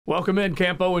Welcome in,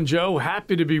 Campo and Joe.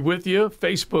 Happy to be with you.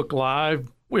 Facebook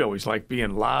Live. We always like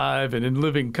being live and in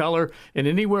living color, and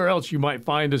anywhere else you might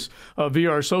find us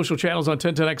via our social channels on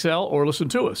 1010XL or listen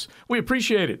to us. We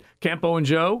appreciate it. Campo and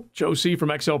Joe, Joe C. from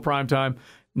XL Primetime,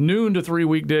 noon to 3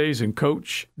 weekdays, and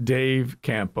Coach Dave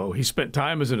Campo. He spent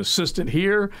time as an assistant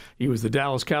here. He was the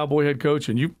Dallas Cowboy head coach,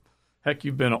 and you've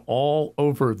been all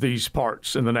over these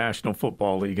parts in the National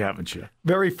Football League, haven't you?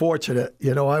 Very fortunate.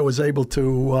 I was able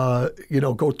to,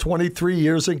 go 23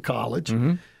 years in college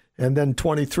and then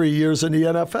 23 years in the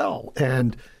NFL.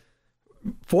 And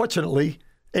fortunately,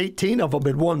 18 of them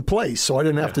in one place, so I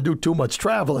didn't have to do too much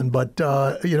traveling. But,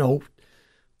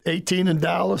 18 in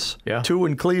Dallas, 2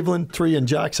 in Cleveland, 3 in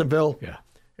Jacksonville. Yeah.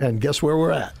 And guess where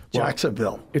we're at?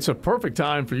 Jacksonville. Well, it's a perfect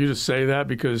time for you to say that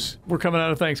because we're coming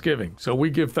out of Thanksgiving. So we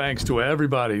give thanks to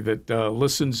everybody that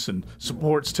listens and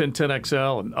supports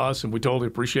 1010XL and us, and we totally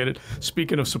appreciate it.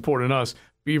 Speaking of supporting us,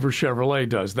 Beaver Chevrolet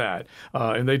does that.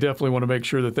 And they definitely want to make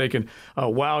sure that they can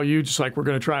wow you, just like we're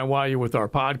going to try and wow you with our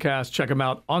podcast. Check them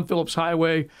out on Phillips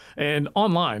Highway and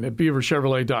online at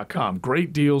beaverchevrolet.com.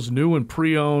 Great deals, new and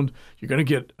pre-owned. You're going to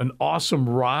get an awesome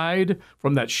ride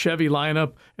from that Chevy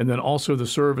lineup, and then also the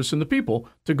service and the people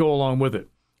to go along with it.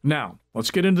 Now,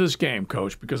 let's get into this game,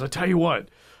 Coach, because I tell you what,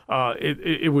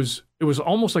 it was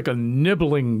almost like a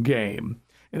nibbling game.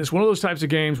 And it's one of those types of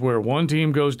games where one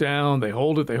team goes down, they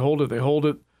hold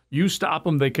it. You stop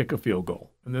them, they kick a field goal.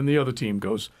 And then the other team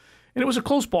goes. And it was a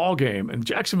close ball game. And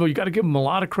Jacksonville, you got to give them a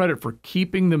lot of credit for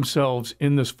keeping themselves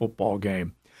in this football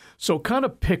game. So kind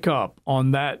of pick up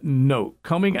on that note,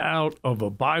 coming out of a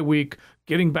bye week,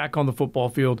 getting back on the football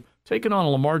field, taking on a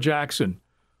Lamar Jackson,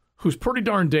 who's pretty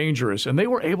darn dangerous. And they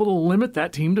were able to limit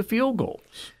that team to field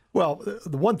goals. Well,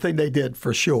 the one thing they did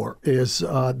for sure is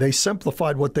they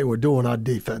simplified what they were doing on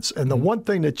defense. And the one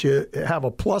thing that you have a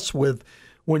plus with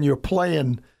when you're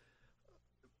playing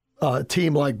a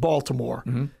team like Baltimore,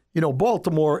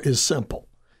 Baltimore is simple.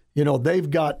 They're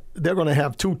going to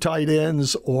have 2 tight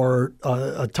ends or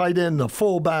a tight end, a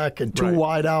fullback, and 2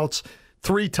 wideouts,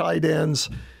 3 tight ends.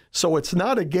 So it's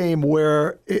not a game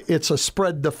where it's a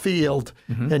spread the field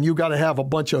and you got to have a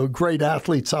bunch of great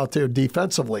athletes out there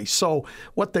defensively. So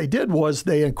what they did was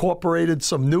they incorporated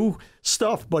some new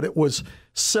stuff, but it was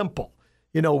simple.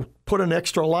 Put an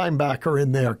extra linebacker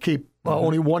in there, keep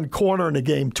only 1 corner in the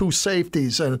game, 2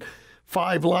 safeties, and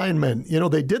 5 linemen.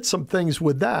 They did some things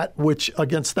with that, which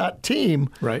against that team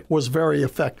was very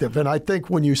effective. And I think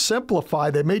when you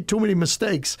simplify, they made too many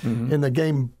mistakes in the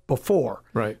game before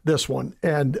this one.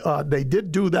 And they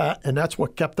did do that, and that's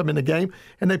what kept them in the game.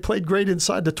 And they played great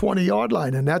inside the 20-yard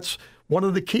line, and that's one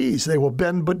of the keys. They will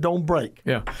bend but don't break.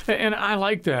 Yeah, and I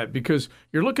like that because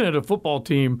you're looking at a football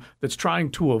team that's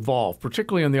trying to evolve,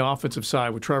 particularly on the offensive side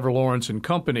with Trevor Lawrence and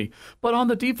company. But on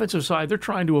the defensive side, they're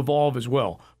trying to evolve as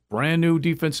well. Brand new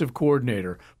defensive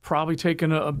coordinator, probably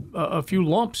taking a few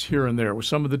lumps here and there with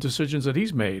some of the decisions that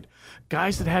he's made.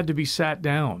 Guys that had to be sat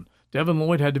down. Devin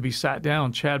Lloyd had to be sat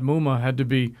down. Chad Muma had to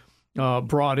be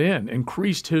brought in,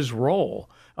 increased his role.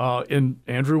 And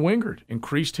Andrew Wingard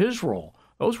increased his role.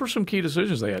 Those were some key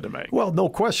decisions they had to make. Well, no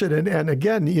question. And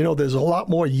again, there's a lot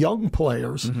more young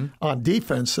players on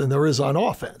defense than there is on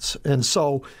offense. And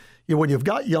so when you've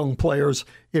got young players,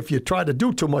 if you try to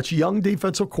do too much, young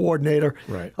defensive coordinator,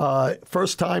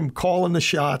 first time calling the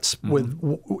shots with,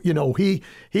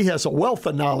 he has a wealth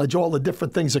of knowledge, all the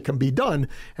different things that can be done.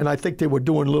 And I think they were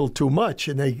doing a little too much,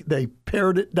 and they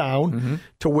pared it down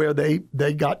to where they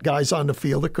got guys on the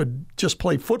field that could just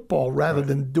play football rather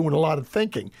than doing a lot of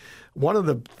thinking. One of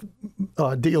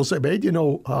the deals they made,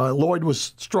 Lloyd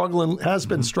was struggling, has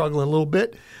been struggling a little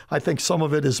bit. I think some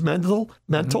of it is mental.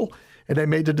 And they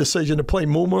made the decision to play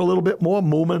Muma a little bit more.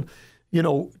 Muma,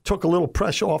 took a little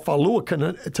pressure off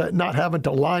Aluakin to not having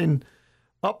to line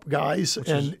up guys,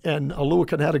 and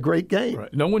Aluakin had a great game.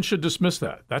 Right. No one should dismiss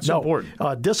that. That's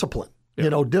important. Discipline.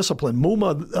 Discipline.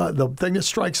 Muma, the thing that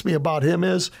strikes me about him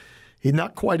is he's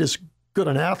not quite as good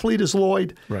an athlete as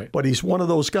Lloyd, but he's one of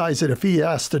those guys that if he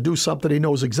has to do something, he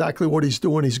knows exactly what he's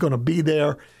doing. He's going to be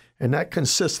there. And that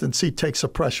consistency takes the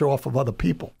pressure off of other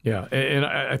people. Yeah, and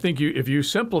I think if you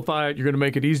simplify it, you're going to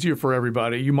make it easier for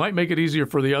everybody. You might make it easier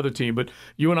for the other team, but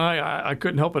you and I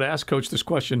couldn't help but ask Coach this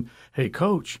question. Hey,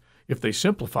 Coach, if they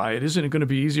simplify it, isn't it going to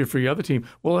be easier for the other team?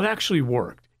 Well, it actually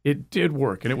worked. It did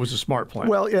work, and it was a smart plan.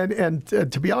 Well, and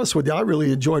to be honest with you, I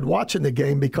really enjoyed watching the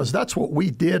game because that's what we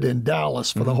did in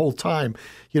Dallas for the whole time.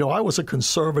 I was a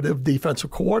conservative defensive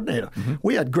coordinator.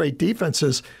 We had great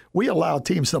defenses. We allowed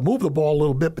teams to move the ball a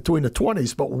little bit between the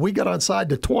 20s, but when we got inside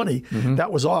the 20,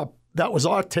 that was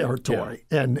our territory,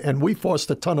 and we forced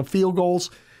a ton of field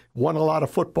goals. won a lot of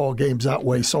football games that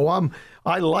way. So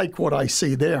I like what I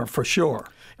see there for sure.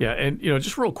 Yeah, and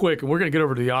just real quick, and we're going to get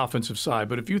over to the offensive side,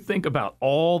 but if you think about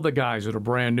all the guys that are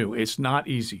brand new, it's not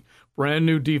easy. Brand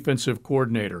new defensive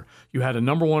coordinator. You had a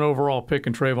number 1 overall pick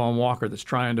in Trayvon Walker that's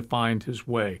trying to find his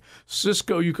way.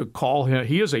 Cisco, you could call him.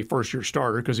 He is a first-year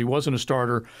starter because he wasn't a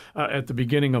starter at the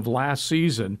beginning of last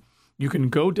season. You can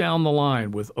go down the line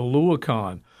with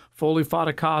Oluokun, Foley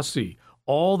Fatukasi,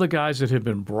 all the guys that have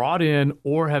been brought in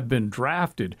or have been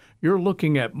drafted. You're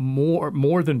looking at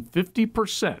more than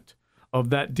 50% of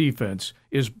that defense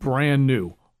is brand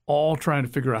new, all trying to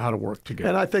figure out how to work together.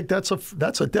 And I think that's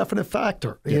a definite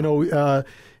factor. Yeah.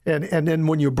 And then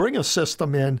when you bring a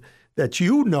system in that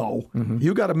you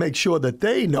got to make sure that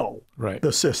they know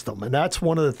the system. And that's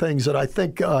one of the things that I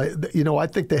think, I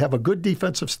think they have a good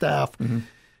defensive staff.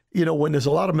 When there's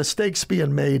a lot of mistakes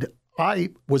being made, I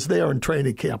was there in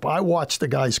training camp. I watched the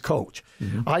guys coach.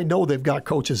 I know they've got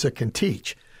coaches that can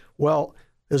teach. Well,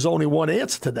 there's only one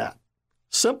answer to that.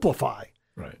 Simplify.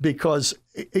 Right. Because,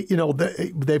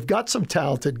 they've got some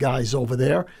talented guys over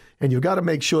there, and you've got to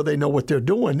make sure they know what they're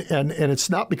doing. And it's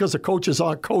not because the coaches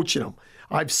aren't coaching them.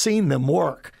 I've seen them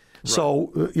work. Right.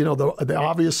 So, the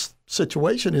obvious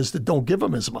situation is that don't give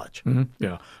them as much.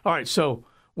 Yeah. All right, so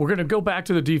we're going to go back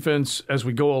to the defense as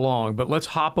we go along, but let's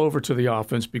hop over to the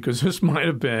offense because this might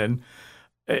have been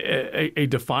a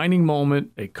defining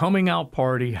moment, a coming out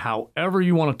party, however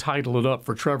you want to title it up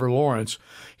for Trevor Lawrence.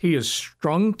 He has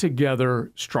strung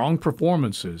together strong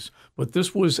performances, but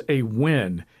this was a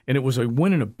win, and it was a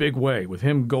win in a big way with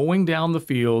him going down the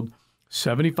field,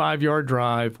 75-yard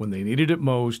drive when they needed it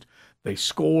most. They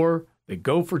score, they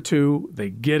go for 2, they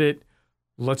get it.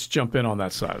 Let's jump in on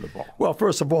that side of the ball. Well,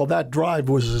 first of all, that drive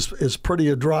was as pretty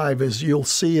a drive as you'll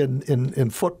see in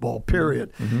football,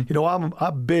 period.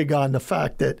 I'm big on the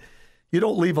fact that you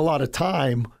don't leave a lot of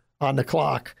time on the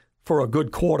clock for a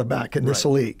good quarterback in this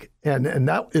league. And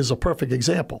that is a perfect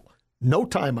example. No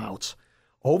timeouts,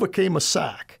 overcame a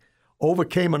sack,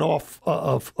 overcame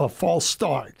a false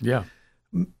start,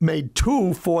 made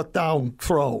 2 fourth-down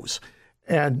throws,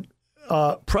 and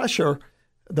pressure.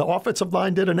 The offensive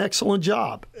line did an excellent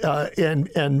job.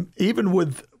 And even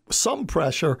with some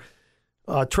pressure,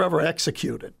 Trevor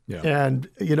executed. Yeah. And,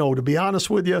 to be honest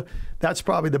with you, that's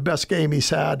probably the best game he's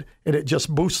had. And it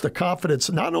just boosts the confidence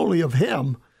not only of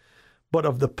him, but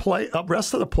of the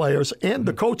rest of the players and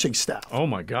the coaching staff. Oh,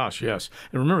 my gosh, yes.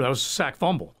 And remember, that was a sack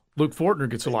fumble. Luke Fortner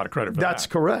gets a lot of credit for that. That's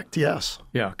correct, yes.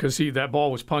 Yeah, because that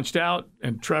ball was punched out,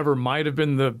 and Trevor might have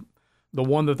been the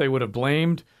one that they would have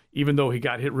blamed, even though he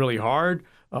got hit really hard.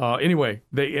 Anyway,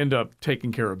 they end up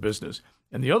taking care of business.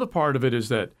 And the other part of it is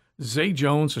that Zay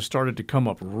Jones has started to come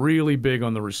up really big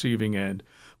on the receiving end.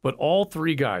 But all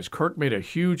 3 guys, Kirk made a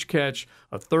huge catch,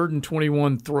 a 3rd and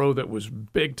 21 throw that was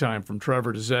big time from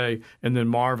Trevor to Zay, and then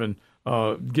Marvin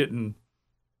getting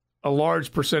a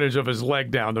large percentage of his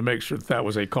leg down to make sure that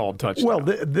was a called touchdown. Well,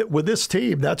 with this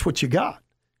team, that's what you got.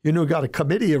 You got a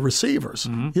committee of receivers.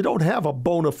 You don't have a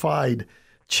bona fide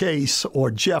Chase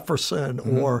or Jefferson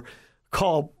or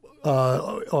Call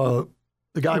the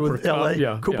guy Cooper with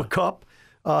L.A., Cooper Kupp.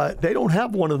 They don't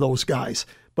have one of those guys,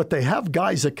 but they have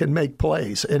guys that can make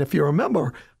plays. And if you remember,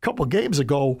 a couple games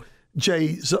ago,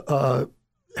 Zay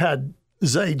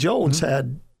Jones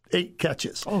had 8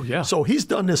 catches. Oh, yeah. So he's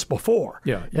done this before.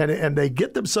 Yeah. And they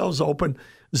get themselves open.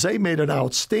 Zay made an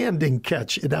outstanding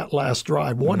catch in that last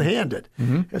drive, one-handed.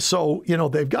 So,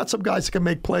 they've got some guys that can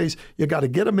make plays. You got to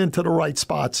get them into the right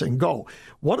spots and go.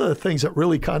 One of the things that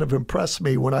really kind of impressed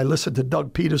me when I listened to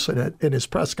Doug Peterson in his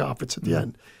press conference at the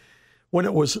end, when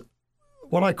it was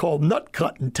what I call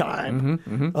nut-cutting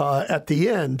time at the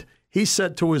end, he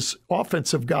said to his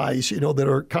offensive guys, that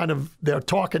are they're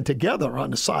talking together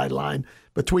on the sideline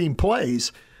between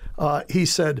plays, he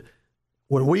said,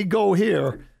 when we go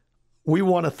here, we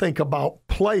want to think about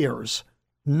players,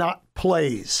 not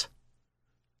plays.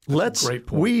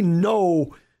 We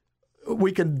know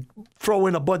we can throw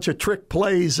in a bunch of trick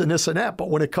plays and this and that,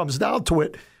 but when it comes down to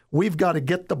it, we've got to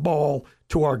get the ball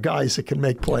to our guys that can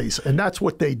make plays. And that's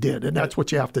what they did, and that's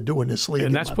what you have to do in this league.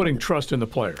 And that's putting trust in the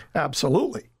player.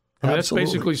 Absolutely. That's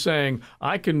basically saying,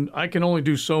 I can only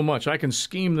do so much. I can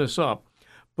scheme this up,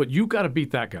 but you got to beat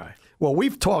that guy. Well,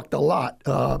 we've talked a lot.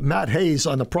 Matt Hayes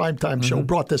on the Primetime Show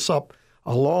brought this up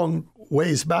a long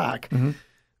ways back,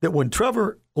 that when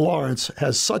Trevor Lawrence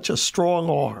has such a strong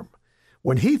arm,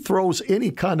 when he throws any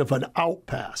kind of an out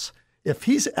pass, if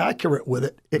he's accurate with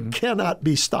it, it cannot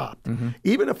be stopped.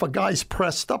 Even if a guy's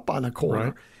pressed up on a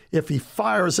corner, if he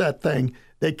fires that thing,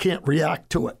 they can't react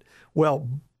to it. Well,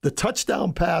 the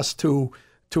touchdown pass to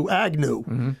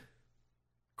Agnew,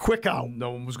 quick out. No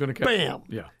one was going to catch bam.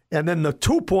 it. Yeah. And then the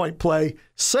 2-point play,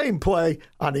 same play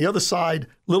on the other side,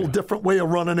 little different way of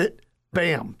running it.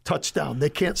 Bam, touchdown. They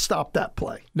can't stop that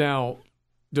play. Now,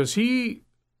 does he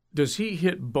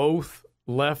hit both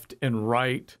left and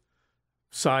right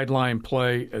sideline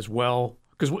play as well?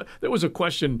 Because there was a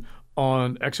question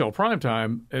on XL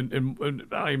Primetime, and I don't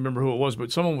even remember who it was,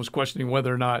 but someone was questioning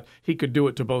whether or not he could do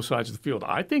it to both sides of the field.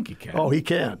 I think he can. Oh, he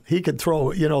can. He can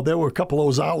throw. There were a couple of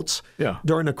those outs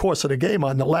during the course of the game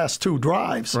on the last 2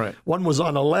 drives. Right. One was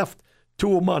on the left,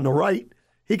 2 of them on the right.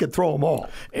 He could throw them all.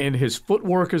 And his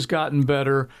footwork has gotten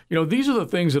better. These are the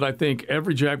things that I think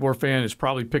every Jaguar fan is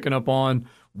probably picking up on.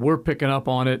 We're picking up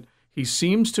on it. He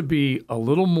seems to be a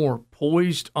little more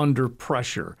poised under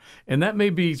pressure. And that may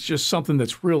be just something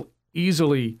that's real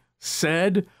easily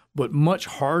said, but much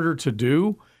harder to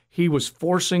do. He was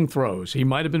forcing throws. He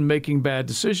might have been making bad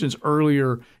decisions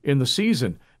earlier in the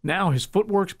season. Now his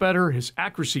footwork's better, his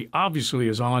accuracy obviously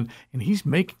is on, and he's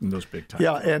making those big time.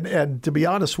 Yeah, and to be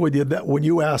honest with you, that when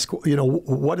you ask,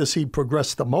 what has he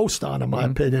progressed the most on, in my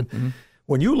opinion,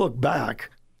 when you look back,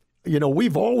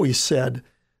 we've always said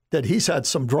that he's had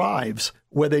some drives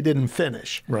where they didn't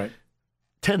finish. Right.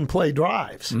 10-play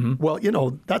drives. Well,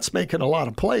 that's making a lot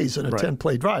of plays in a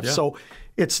 10-play drive. Yeah. So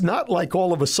it's not like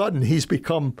all of a sudden he's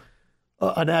become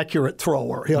an accurate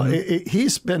thrower.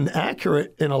 He's been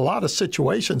accurate in a lot of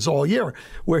situations all year.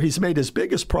 Where he's made his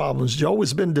biggest problems, Joe,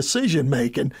 has been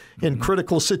decision-making in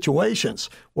critical situations.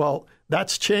 Well,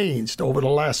 that's changed over the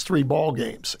last 3 ball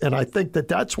games, and I think that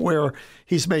that's where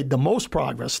he's made the most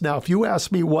progress. Now, if you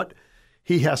ask me what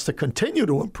he has to continue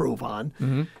to improve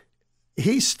on,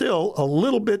 he's still a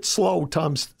little bit slow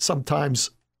sometimes,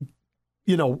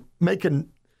 making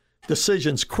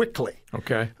decisions quickly.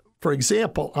 Okay. For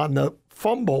example, on the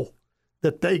fumble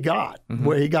that they got,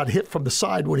 where he got hit from the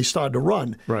side when he started to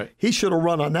run, he should have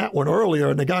run on that one earlier,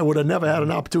 and the guy would have never had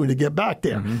an opportunity to get back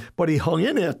there. But he hung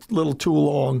in there a little too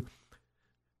long.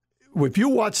 If you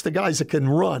watch the guys that can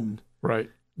run,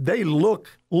 they look,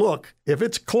 if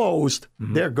it's closed,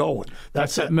 they're going.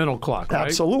 That's that mental clock, right?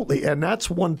 Absolutely. And that's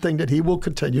one thing that he will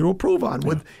continue to improve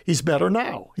on. He's better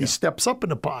now. He steps up in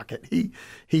the pocket.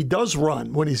 He does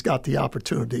run when he's got the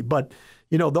opportunity. But,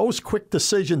 those quick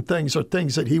decision things are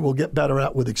things that he will get better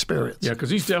at with experience. Yeah, because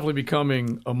he's definitely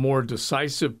becoming a more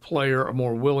decisive player, a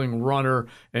more willing runner.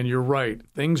 And you're right.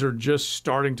 Things are just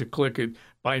starting to click.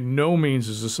 By no means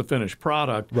is this a finished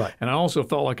product. Right. And I also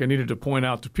felt like I needed to point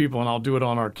out to people, and I'll do it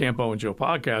on our Campo and Joe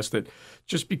podcast, that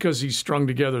just because he's strung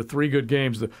together 3 good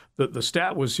games, the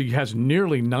stat was he has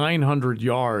nearly 900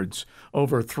 yards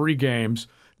over 3 games,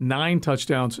 9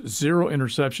 touchdowns, 0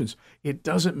 interceptions. It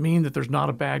doesn't mean that there's not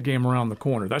a bad game around the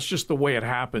corner. That's just the way it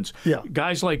happens. Yeah.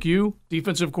 Guys like you,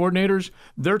 defensive coordinators,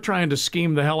 they're trying to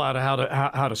scheme the hell out of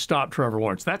how to stop Trevor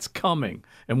Lawrence. That's coming,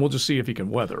 and we'll just see if he can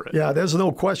weather it. Yeah, there's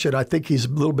no question. I think he's a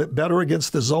little bit better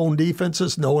against the zone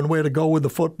defenses, knowing where to go with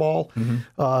the football.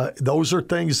 Those are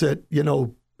things that,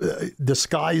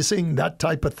 disguising, that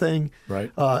type of thing.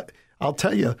 Right. I'll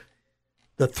tell you,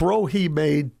 the throw he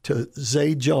made to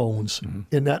Zay Jones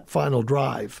in that final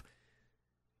drive,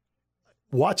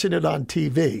 watching it on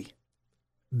TV,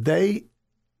 they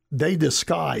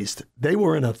disguised. They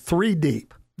were in a 3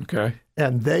 deep. Okay.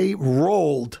 And they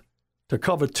rolled to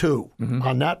cover 2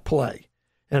 on that play.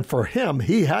 And for him,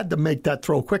 he had to make that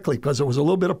throw quickly because there was a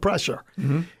little bit of pressure.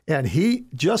 And he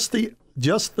just the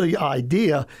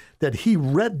idea that he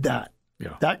read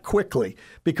that quickly,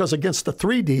 because against the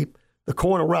 3 deep, the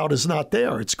corner route is not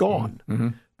there. It's gone.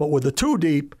 But with the 2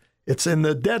 deep, it's in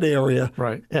the dead area,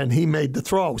 and he made the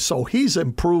throw. So he's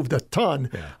improved a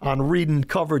ton on reading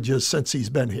coverages since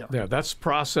he's been here. Yeah, that's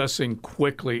processing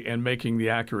quickly and making the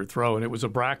accurate throw. And it was a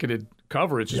bracketed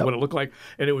coverage is what it looked like.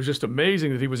 And it was just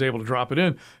amazing that he was able to drop it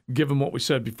in, given what we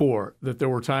said before, that there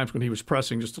were times when he was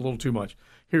pressing just a little too much.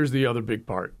 Here's the other big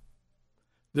part.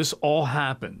 This all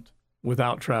happened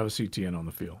without Travis Etienne on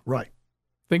the field. Right.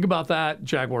 Think about that,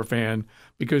 Jaguar fan,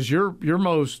 because your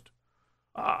most,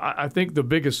 I think the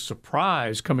biggest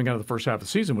surprise coming out of the first half of the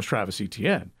season was Travis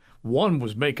Etienne. One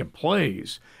was making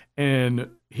plays, and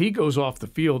he goes off the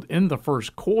field in the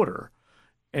first quarter,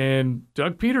 and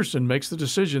Doug Peterson makes the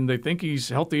decision. They think he's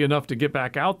healthy enough to get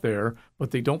back out there,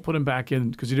 but they don't put him back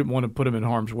in because he didn't want to put him in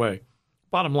harm's way.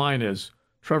 Bottom line is,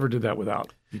 Trevor did that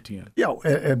without Etienne. Yeah,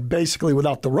 and basically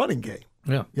without the running game.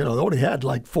 Yeah. They only had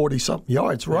like 40-something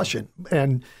yards rushing.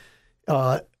 And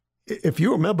if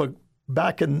you remember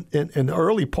back in the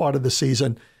early part of the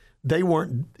season,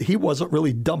 he wasn't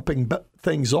really dumping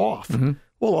things off.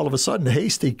 Well, all of a sudden,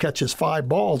 Hasty catches 5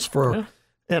 balls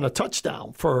and a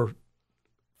touchdown for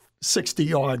 60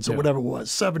 yards or whatever it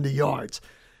was, 70 yards.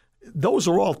 those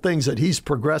are all things that he's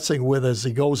progressing with as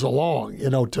he goes along,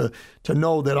 to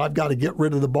know that I've got to get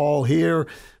rid of the ball here.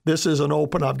 This isn't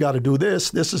open. I've got to do this.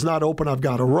 This is not open. I've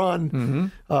got to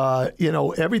run.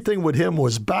 Everything with him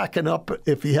was backing up.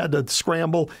 If he had to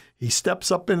scramble, he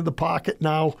steps up into the pocket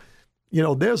now.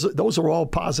 Those are all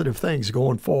positive things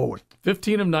going forward.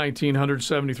 15 of 19,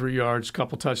 173 yards,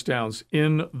 couple touchdowns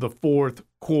in the fourth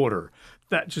quarter.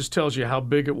 That just tells you how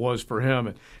big it was for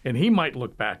him. And he might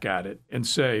look back at it and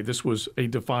say this was a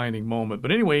defining moment.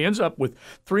 But anyway, he ends up with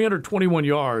 321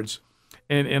 yards.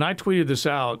 And I tweeted this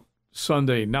out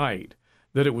Sunday night,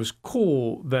 that it was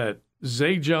cool that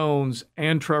Zay Jones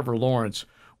and Trevor Lawrence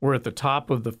were at the top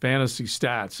of the fantasy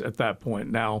stats at that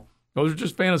point. Now, those are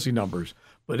just fantasy numbers.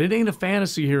 But it ain't a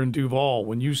fantasy here in Duval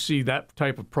when you see that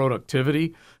type of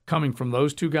productivity coming from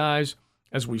those two guys.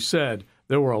 As we said,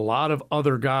 there were a lot of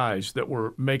other guys that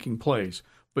were making plays.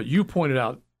 But you pointed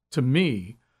out to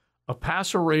me a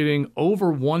passer rating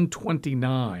over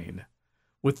 129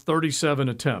 with 37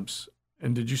 attempts.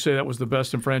 And did you say that was the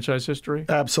best in franchise history?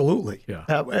 Absolutely.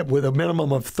 Yeah. With a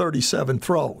minimum of 37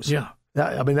 throws. Yeah.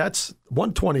 I mean, that's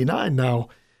 129 now.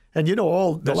 And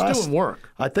that's doing work.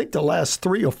 I think the last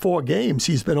 3 or 4 games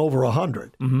he's been over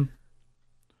 100. Mm-hmm.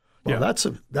 Well, that's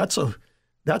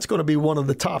going to be one of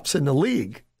the tops in the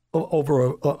league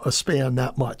over a span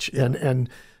that much. And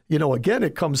again,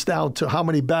 it comes down to how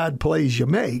many bad plays you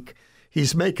make.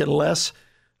 He's making less.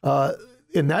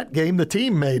 In that game, the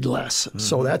team made less. Mm-hmm.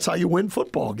 So that's how you win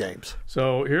football games.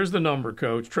 So here's the number,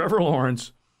 Coach. Trevor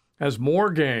Lawrence has more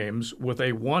games with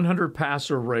a 100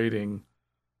 passer rating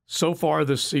so far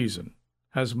this season,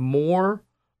 has more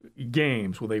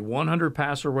games with a 100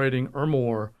 passer rating or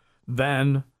more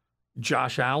than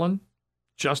Josh Allen,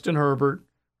 Justin Herbert,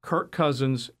 Kirk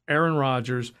Cousins, Aaron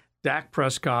Rodgers, Dak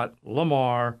Prescott,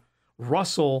 Lamar,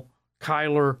 Russell,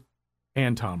 Kyler,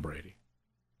 and Tom Brady.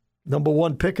 Number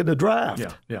 1 pick in the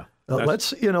draft. Yeah.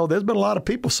 There's been a lot of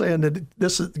people saying that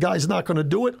this guy's not going to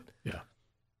do it. Yeah.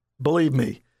 Believe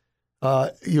me.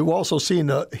 You've also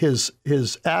seen his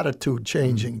attitude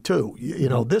changing too.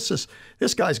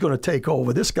 This guy's going to take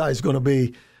over. This guy's going to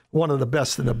be one of the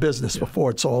best in the business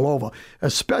before it's all over,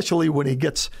 especially when he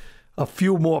gets a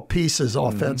few more pieces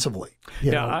offensively.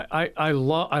 I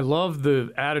love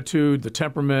the attitude, the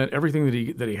temperament,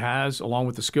 everything that he has, along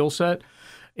with the skill set.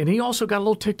 And he also got a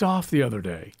little ticked off the other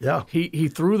day. Yeah. He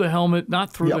threw the helmet,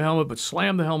 not threw the helmet, but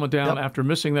slammed the helmet down after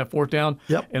missing that 4th down.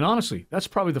 Yep. And honestly, that's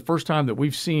probably the first time that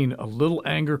we've seen a little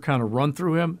anger kind of run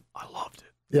through him. I loved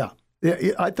it. Yeah.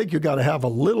 I think you got to have a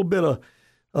little bit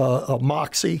of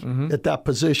moxie at that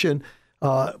position.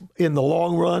 In the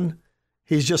long run,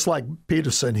 he's just like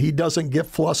Peterson. He doesn't get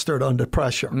flustered under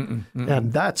pressure.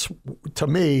 And that's, to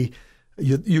me,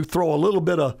 you throw a little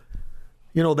bit of,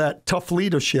 that tough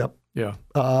leadership. Yeah.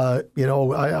 I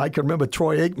can remember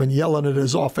Troy Aikman yelling at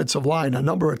his offensive line a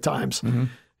number of times,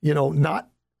 not,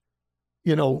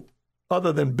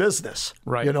 other than business.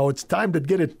 Right. It's time to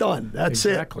get it done. That's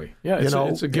exactly. Yeah,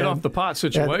 it's a get off the pot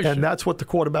situation. And that's what the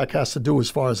quarterback has to do as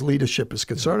far as leadership is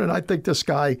concerned. And I think this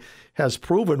guy has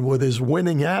proven with his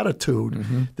winning attitude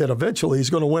that eventually he's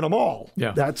going to win them all.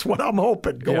 Yeah. That's what I'm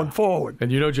hoping going forward.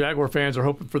 And Jaguar fans are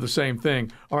hoping for the same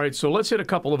thing. All right, so let's hit a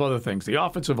couple of other things. The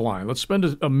offensive line. Let's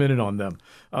spend a minute on them.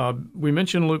 We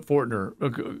mentioned Luke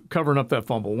Fortner covering up that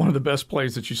fumble, one of the best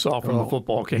plays that you saw from the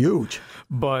football game. Huge.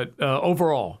 But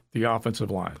overall, the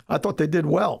offensive line. I thought they did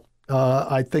well.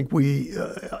 I think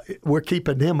we're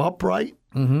keeping him upright,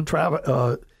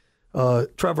 Trevor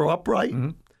upright,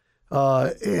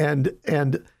 and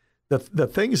the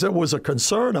things that was a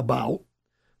concern about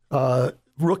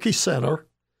rookie center.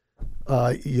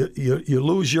 You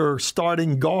lose your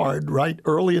starting guard right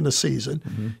early in the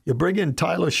season. You bring in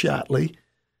Tyler Shatley.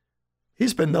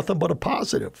 He's been nothing but a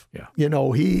positive. Yeah.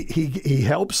 He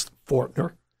helps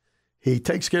Fortner. He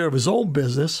takes care of his own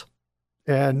business.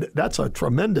 And that's a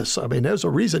tremendous, there's a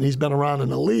reason he's been around in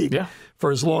the league for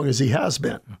as long as he has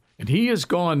been. And he has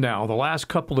gone now the last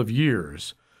couple of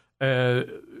years,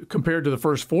 compared to the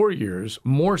first 4 years,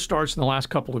 more starts in the last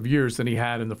couple of years than he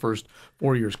had in the first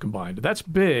 4 years combined. That's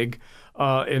big,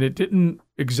 and it didn't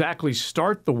exactly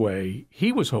start the way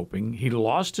he was hoping. He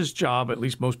lost his job, at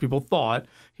least most people thought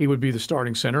he would be the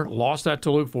starting center, lost that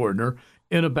to Luke Fortner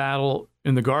in a battle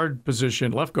in the guard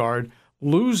position, left guard,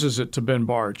 loses it to Ben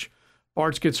Barch.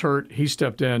 Barch gets hurt. He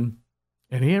stepped in,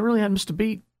 and he really hadn't missed a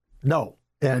beat. No,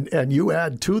 and you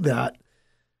add to that,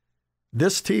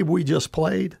 this team we just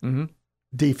played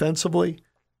defensively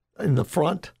in the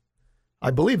front, I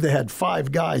believe they had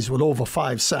 5 guys with over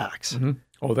 5 sacks.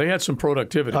 Oh, they had some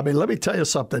productivity. Let me tell you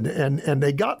something, and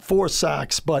they got 4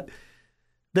 sacks, but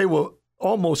they were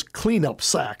almost cleanup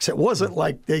sacks. It wasn't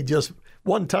like they just,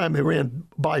 one time they ran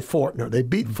by Fortner. They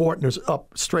beat Fortner's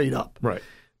up, straight up. Right.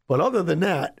 But other than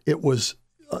that, it was,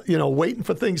 waiting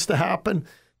for things to happen.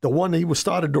 The one he was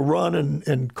started to run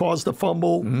and caused the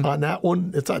fumble on that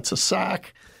one, that's a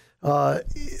sack.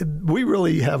 We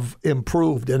really have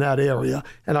improved in that area,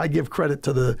 and I give credit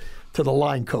to the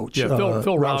line coach. Yeah,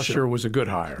 Phil Rauscher was a good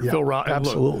hire. Yeah,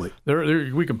 absolutely.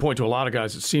 Look, we can point to a lot of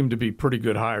guys that seem to be pretty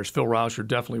good hires. Phil Rauscher,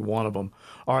 definitely one of them.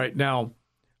 All right, now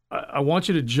I want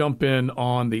you to jump in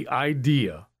on the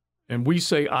idea, and we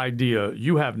say idea,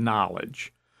 you have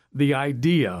knowledge, the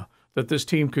idea that this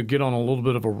team could get on a little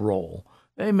bit of a roll.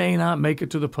 They may not make it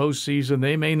to the postseason.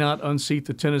 They may not unseat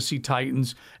the Tennessee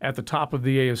Titans at the top of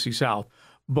the AFC South.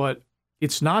 But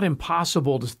it's not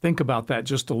impossible to think about that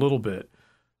just a little bit.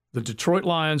 The Detroit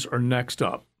Lions are next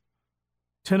up.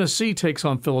 Tennessee takes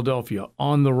on Philadelphia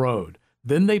on the road.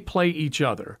 Then they play each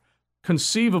other.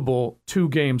 Conceivable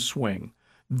 2-game swing.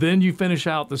 Then you finish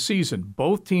out the season.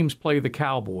 Both teams play the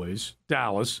Cowboys,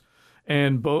 Dallas,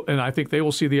 and I think they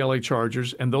will see the LA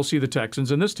Chargers, and they'll see the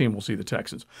Texans, and this team will see the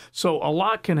Texans. So a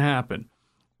lot can happen.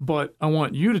 But I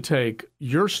want you to take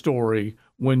your story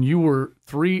when you were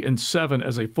 3-7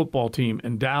 as a football team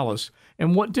in Dallas,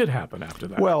 and what did happen after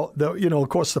that? Well, of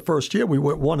course, the first year we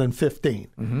went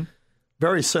 1-15,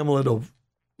 very similar to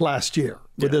last year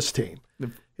with this team.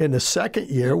 In the second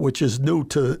year, which is new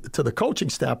to the coaching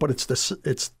staff, but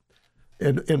it's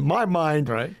in my mind,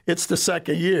 right, it's the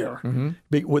second year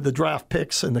with the draft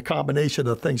picks and the combination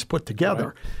of things put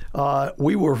together. Right.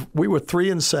 We were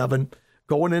 3-7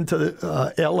 going into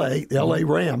the LA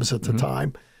Rams at the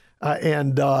time,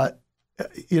 and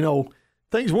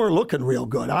things weren't looking real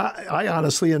good. I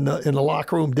honestly in the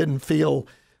locker room didn't feel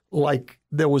like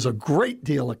there was a great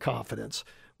deal of confidence.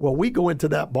 Well, we go into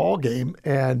that ball game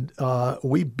and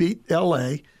we beat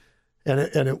LA,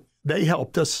 and they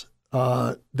helped us.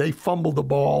 They fumbled the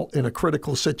ball in a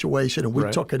critical situation, and we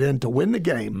took it in to win the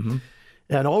game.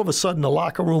 And all of a sudden, the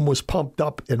locker room was pumped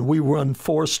up, and we won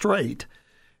 4 straight.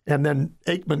 And then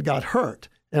Aikman got hurt,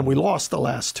 and we lost the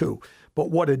last 2. But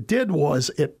what it did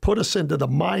was it put us into the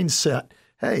mindset,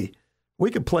 hey, we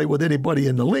can play with anybody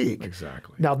in the league.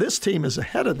 Exactly. Now, this team is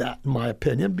ahead of that, in my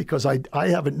opinion, because I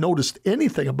haven't noticed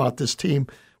anything about this team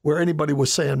where anybody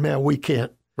was saying, man, we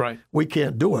can't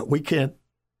do it. We can't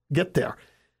get there.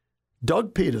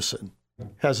 Doug Peterson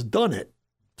has done it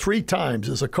 3 times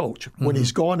as a coach when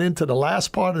he's gone into the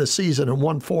last part of the season and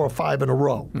won 4 or 5 in a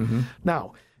row.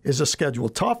 Now, is the schedule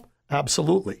tough?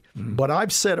 Absolutely. But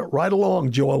I've said it right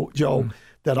along, Joe,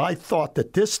 that I thought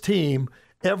that this team,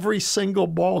 every single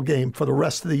ball game for the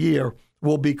rest of the year,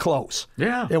 will be close.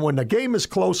 Yeah. And when the game is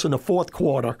close in the fourth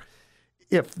quarter,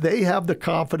 if they have the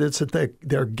confidence that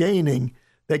they're gaining,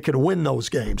 they can win those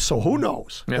games. So who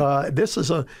knows? Yeah. This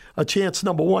is a chance,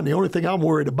 number one. The only thing I'm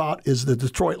worried about is the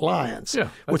Detroit Lions,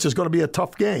 which is going to be a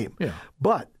tough game. Yeah.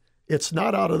 But it's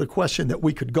not out of the question that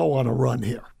we could go on a run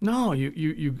here. No,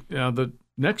 the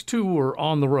next 2 are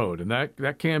on the road, and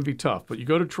that can be tough. But you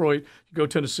go to Detroit, you go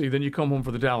Tennessee, then you come home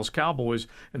for the Dallas Cowboys,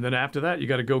 and then after that you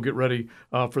got to go get ready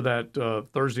for that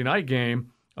Thursday night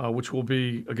game, which will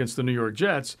be against the New York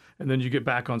Jets, and then you get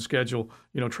back on schedule,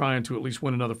 trying to at least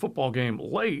win another football game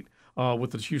late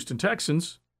with the Houston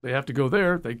Texans. They have to go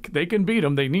there. They can beat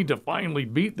them. They need to finally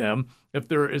beat them. If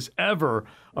there is ever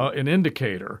an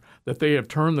indicator that they have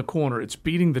turned the corner, it's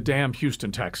beating the damn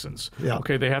Houston Texans. Yeah.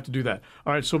 Okay, they have to do that.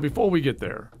 All right, so before we get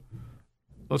there,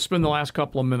 let's spend the last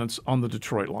couple of minutes on the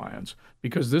Detroit Lions,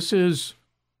 because this is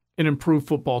an improved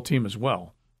football team as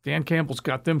well. Dan Campbell's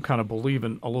got them kind of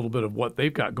believing a little bit of what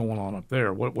they've got going on up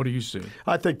there. What do you see?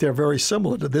 I think they're very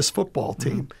similar to this football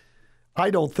team. I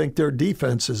don't think their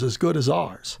defense is as good as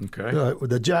ours,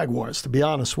 the Jaguars, to be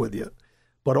honest with you.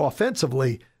 But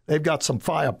offensively, they've got some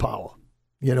firepower.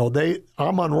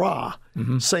 Amon-Ra,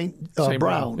 St.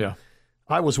 Brown, yeah.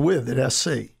 I was with at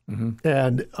SC.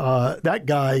 And that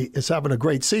guy is having a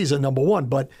great season, number one,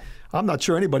 but I'm not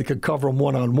sure anybody could cover him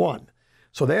one-on-one.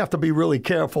 So they have to be really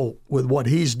careful with what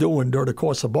he's doing during the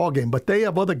course of the ball game. But they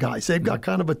have other guys. They've got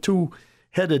kind of a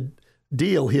 2-headed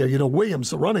deal here. Williams,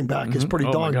 the running back, is pretty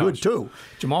darn good too.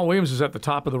 Jamal Williams is at the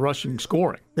top of the rushing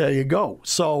scoring. There you go.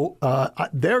 So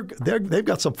they've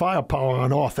got some firepower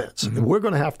on offense. And we're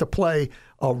going to have to play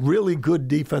a really good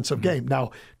defensive game.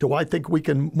 Now, do I think we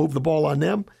can move the ball on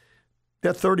them?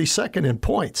 They're 32nd in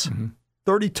points,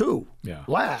 32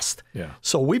 last. Yeah.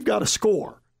 So we've got to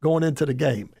score going into the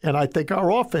game. And I think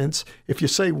our offense, if you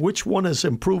say which one has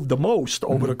improved the most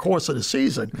over the course of the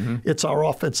season, it's our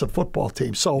offensive football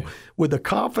team. So with the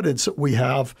confidence that we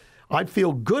have, I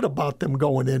feel good about them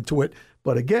going into it.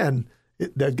 But again,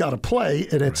 they've got to play,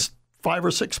 and it's 5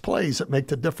 or 6 plays that make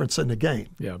the difference in the game.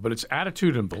 Yeah, but it's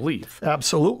attitude and belief.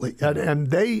 Absolutely. And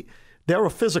they're a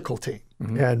physical team.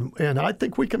 And I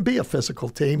think we can be a physical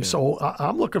team. So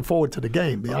I'm looking forward to the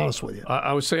game, to be honest with you.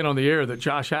 I was saying on the air that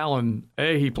Josh Allen,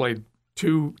 he played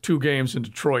two games in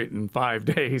Detroit in 5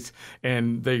 days,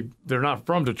 and they're not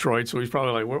from Detroit, so he's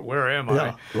probably like, where am I?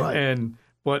 Yeah, right.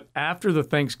 But after the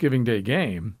Thanksgiving Day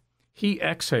game, he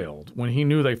exhaled when he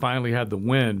knew they finally had the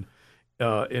win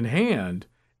in hand,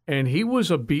 and he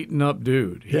was a beaten-up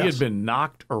dude. He had been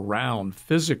knocked around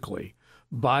physically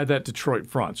by that Detroit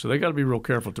front, so they got to be real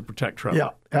careful to protect Trevor. Yeah,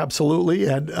 absolutely.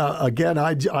 And again,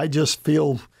 I just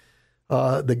feel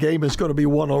the game is going to be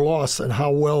won or lost, and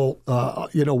how well,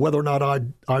 whether or not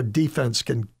our defense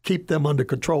can keep them under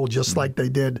control, just like they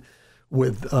did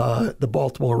with the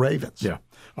Baltimore Ravens. Yeah.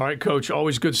 All right, Coach,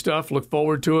 always good stuff. Look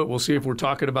forward to it. We'll see if we're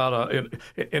talking about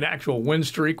an actual win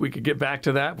streak. We could get back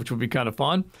to that, which would be kind of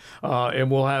fun. And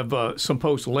we'll have some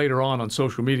posts later on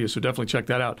social media, so definitely check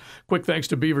that out. Quick thanks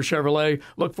to Beaver Chevrolet.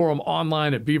 Look for them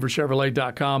online at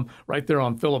beaverchevrolet.com. Right there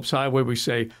on Phillips Highway, we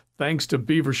say thanks to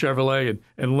Beaver Chevrolet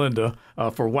and Linda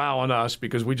for wowing us,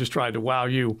 because we just tried to wow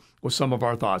you with some of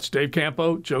our thoughts. Dave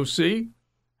Campo, Joe C.,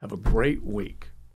 have a great week.